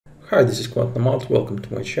Hi, this is Quantribe. Welcome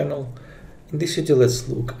to my channel. In this video, let's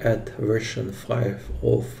look at version 5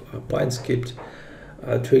 of PineScript.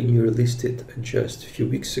 TradingView released it just a few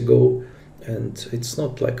weeks ago, and it's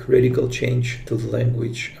not like radical change to the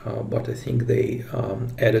language, but I think they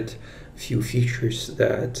added a few features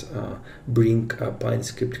that bring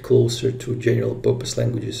PineScript closer to general purpose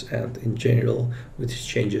languages, and in general, with these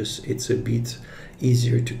changes, it's a bit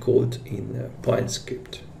easier to code in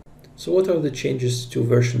PineScript. So what are the changes to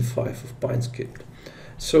version 5 of PineScript?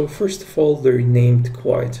 So first of all, they renamed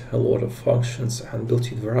quite a lot of functions and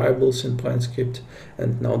built-in variables in PineScript,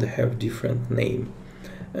 and now they have different name.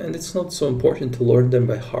 And it's not so important to learn them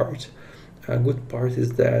by heart. A good part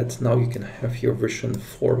is that now you can have your version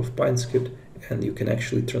 4 of PineScript and you can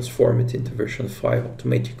actually transform it into version 5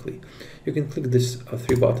 automatically. You can click these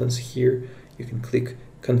three buttons here. You can click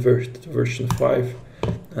convert to version 5,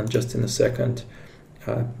 and just in a second,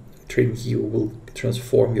 TradingView will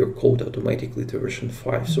transform your code automatically to version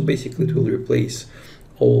 5. So basically it will replace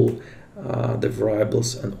all the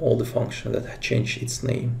variables and all the function that had changed its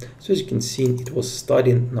name. So as you can see, it was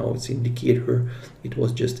studying, now it's indicator, it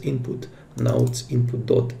was just input, now it's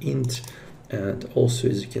input.int, and also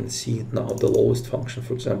as you can see now the lowest function,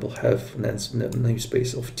 for example, have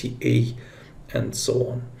namespace of TA and so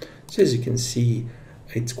on. So as you can see,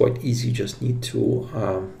 it's quite easy, you just need to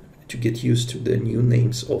get used to the new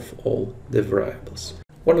names of all the variables.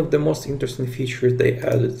 One of the most interesting features they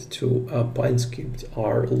added to PineScript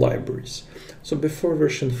are libraries. So before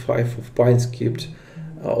version 5 of PineScript,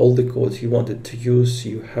 all the code you wanted to use,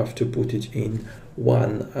 you have to put it in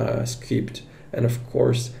one script. And of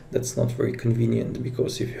course, that's not very convenient,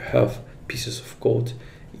 because if you have pieces of code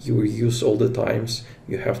you use all the times,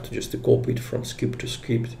 you have to just copy it from script to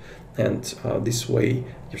script. And this way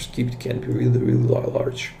your script can be really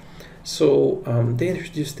large. So they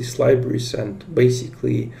introduced these libraries, and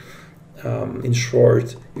basically, in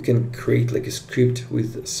short, you can create like a script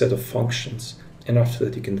with a set of functions, and after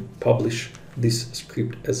that you can publish this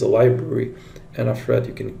script as a library, and after that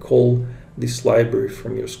you can call this library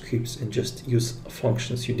from your scripts and just use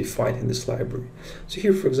functions you define in this library. So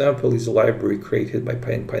here, for example, is a library created by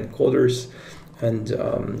PineCoders, and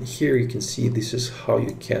here you can see this is how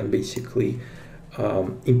you can basically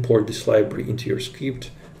import this library into your script.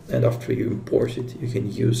 And after you import it, you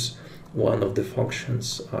can use one of the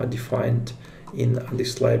functions defined in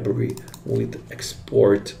this library with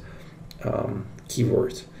export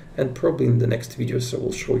keyword. And probably in the next videos I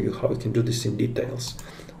will show you how you can do this in details.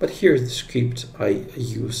 But here's the script I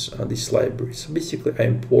use this library. So basically I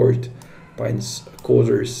import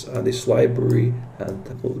PineCoders this library, and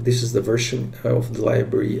this is the version of the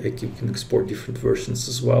library. You can export different versions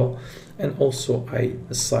as well, and also I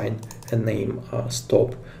assign a name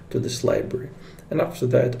stop to this library, and after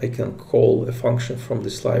that I can call a function from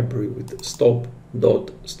this library with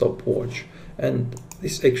stop.stopwatch, and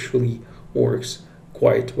this actually works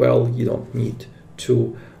quite well. You don't need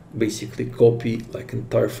to basically copy like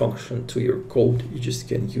entire function to your code, you just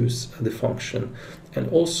can use the function. And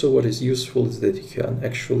also what is useful is that you can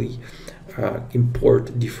actually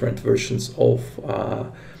import different versions of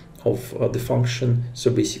the function.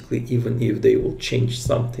 So basically, even if they will change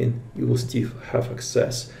something, you will still have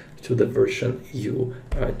access to the version you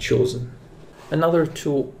chosen. Another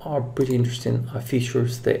two are pretty interesting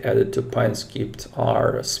features they added to PineScript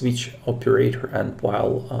are switch operator and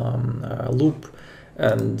while loop.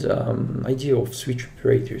 And idea of switch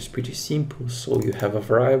operator is pretty simple. So you have a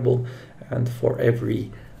variable, and for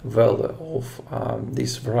every value of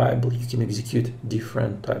this variable you can execute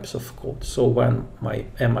different types of code. So when my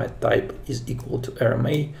MI type is equal to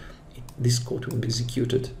RMA, this code will be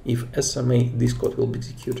executed. If SMA, this code will be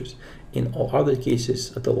executed. In all other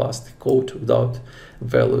cases, the last code without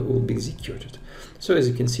value will be executed. So as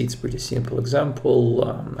you can see, it's pretty simple example.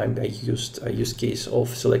 I used a use case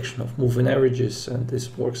of selection of moving averages, and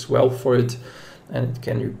this works well for it, and it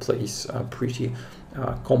can replace pretty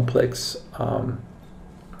complex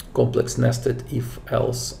nested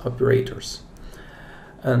if-else operators.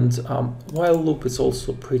 And while loop is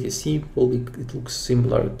also pretty simple. It looks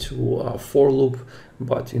similar to for loop,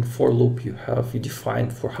 but in for loop you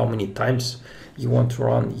define for how many times you want to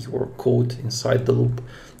run your code inside the loop.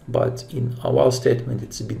 But in a while statement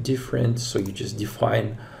it's a bit different. So you just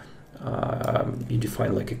define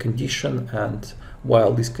like a condition, and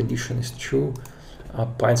while this condition is true,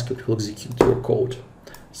 PineScript will execute your code.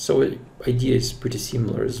 So the idea is pretty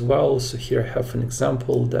similar as well. So here I have an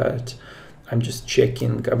example that I'm just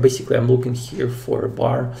checking. Basically, I'm looking here for a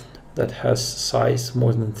bar that has size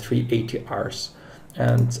more than 380 Rs.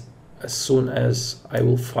 And as soon as I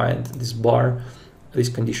will find this bar, this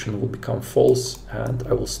condition will become false and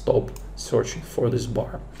I will stop searching for this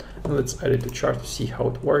bar. And let's edit the chart to see how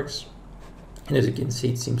it works. And as you can see,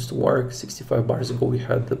 it seems to work. 65 bars ago we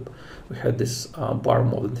had this bar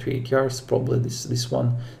more than 3 ATRs. Probably this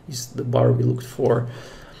one is the bar we looked for.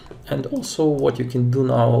 And also what you can do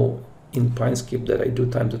now in PineScript that I do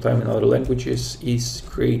time to time in other languages is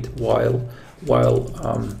create while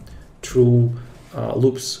true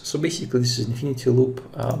loops. So basically this is an infinity loop,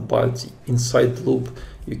 but inside the loop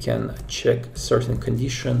you can check certain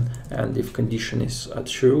condition, and if condition is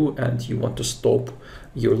true and you want to stop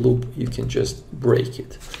your loop, you can just break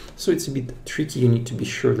it. So it's a bit tricky. You need to be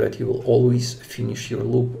sure that you will always finish your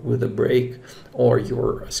loop with a break, or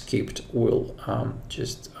your script will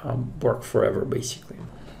just work forever basically.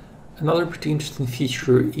 Another pretty interesting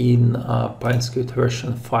feature in PineScript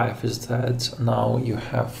version 5 is that now you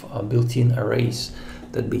have built-in arrays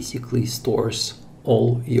that basically stores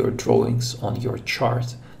all your drawings on your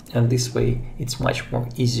chart, and this way it's much more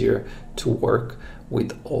easier to work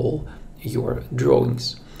with all your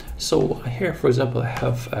drawings. So here, for example, I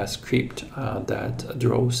have a script that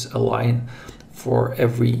draws a line for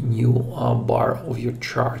every new bar of your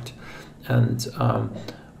chart, and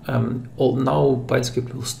now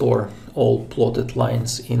PineScript will store all plotted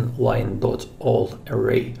lines in line.all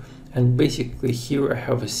array. And basically here I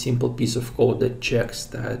have a simple piece of code that checks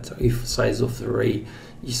that if size of the array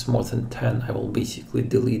is more than 10, I will basically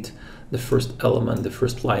delete the first element, the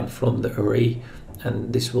first line from the array,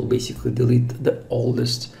 and this will basically delete the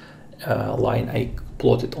oldest line I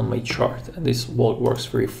plotted on my chart. And this works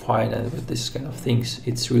very fine, and with this kind of things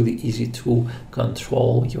it's really easy to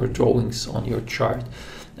control your drawings on your chart.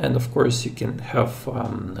 And of course you can have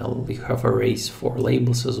arrays for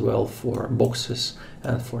labels as well, for boxes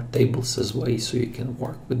and for tables as well, so you can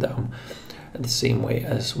work with them the same way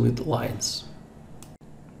as with lines.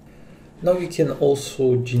 Now you can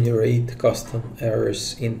also generate custom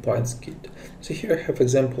errors in PineScript. So here I have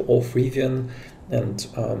example of Rivian, and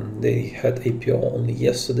they had APO only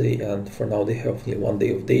yesterday, and for now they have only 1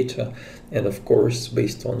 day of data. And of course,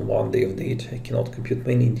 based on 1 day of data, I cannot compute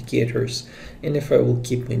many indicators. And if I will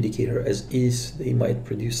keep my indicator as is, they might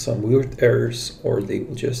produce some weird errors, or they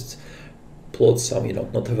will just plot some,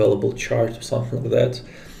 not available chart or something like that.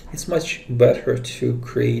 It's much better to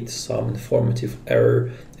create some informative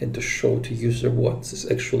error and to show to user what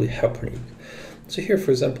is actually happening. So here,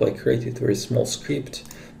 for example, I created a very small script,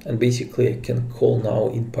 and basically I can call now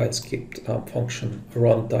in PineScript function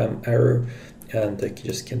runtime error, and I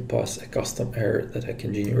just can pass a custom error that I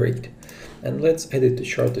can generate. And let's edit the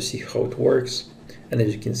chart to see how it works. And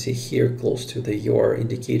as you can see here, close to the UR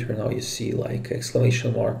indicator, now you see like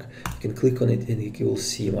exclamation mark. You can click on it and you will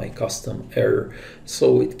see my custom error.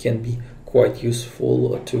 So it can be quite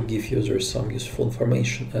useful to give users some useful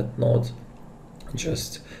information and not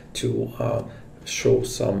just to show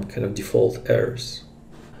some kind of default errors.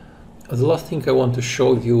 The last thing I want to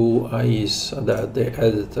show you is that they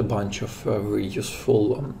added a bunch of very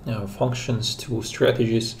useful functions to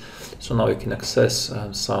strategies. So now you can access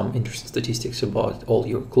some interesting statistics about all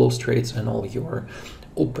your close trades and all your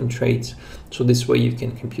open trades. So this way you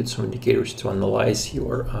can compute some indicators to analyze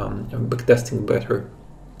your backtesting better,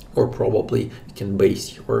 or probably you can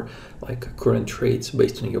base your current trades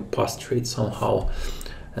based on your past trades somehow,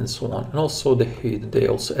 and so on. And also they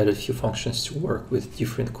also added a few functions to work with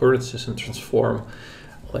different currencies and transform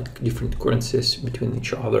different currencies between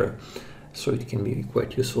each other, so it can be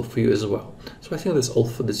quite useful for you as well. So I think that's all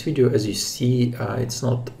for this video. As you see, it's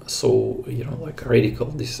not so radical,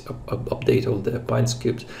 this update of the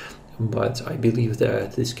PineScript, but I believe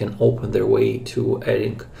that this can open their way to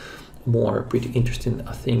adding more pretty interesting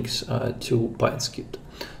things to PineScript.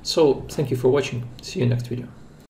 So thank you for watching. See you next video.